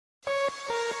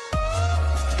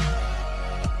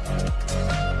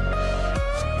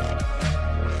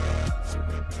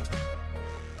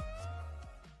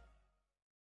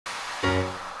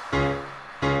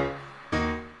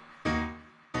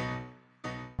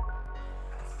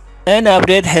An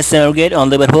update has emerged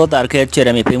on Liverpool target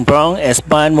Jeremy Frimpong as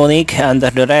Bayern Munich under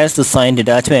duress to sign the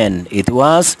Dutchman. It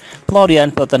was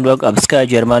Florian Plettenberg of Sky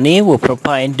Germany who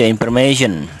provided the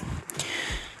information.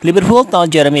 Liverpool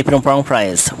told Jeremy Frimpong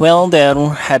price. Well, there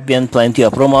have been plenty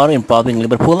of rumors involving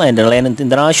Liverpool and the London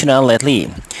international lately.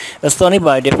 A story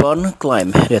by Devon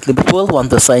claimed that Liverpool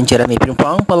want to sign Jeremy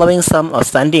Frimpong following some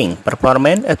outstanding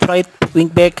performance at right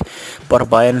wingback for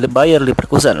Bayer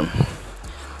Leverkusen.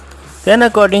 Then,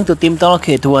 according to Team Talk,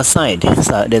 it was signed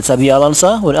that Xabi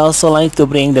Alonso would also like to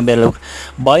bring the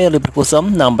Bayer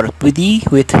Leverkusen number 20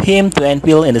 with him to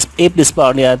Anfield if this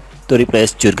party to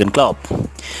replace Jurgen Klopp.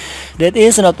 That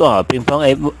is not all.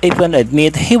 Frimpong even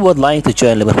admit he would like to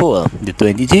join Liverpool. The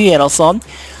 22-year-old son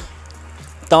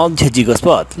told Jigo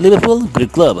Sport, Liverpool,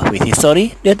 great club with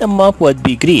history, that a move would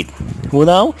be great. Who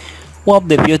knows what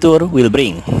the future will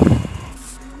bring.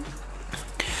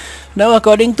 Now,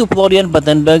 according to Florian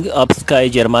Plettenberg of Sky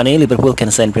Germany, Liverpool can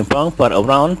sign Frimpong for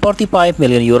around 45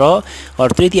 million euro or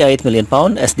 38 million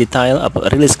pounds as detail of a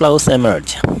release clause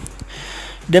emerge.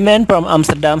 The man from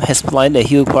Amsterdam has played a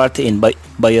huge part in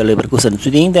Bayer Leverkusen,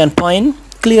 shooting 10 points,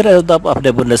 clear at the top of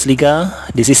the Bundesliga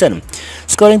this season,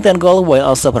 scoring 10 goals while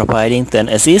also providing 10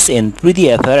 assists in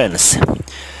 30 appearances.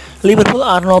 Liverpool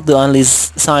are not the only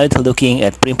side looking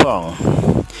at Frimpong.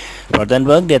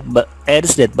 Plettenberg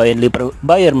adds that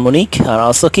Bayern Munich are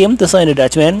also keen to sign the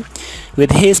Dutchman,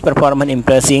 with his performance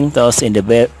impressing those in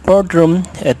the boardroom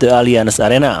at the Allianz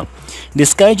Arena. The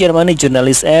Sky Germany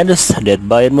journalist adds that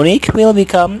Bayern Munich will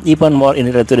become even more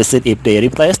interested if they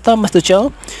replace Thomas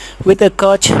Tuchel with a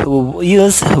coach who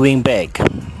uses wingback.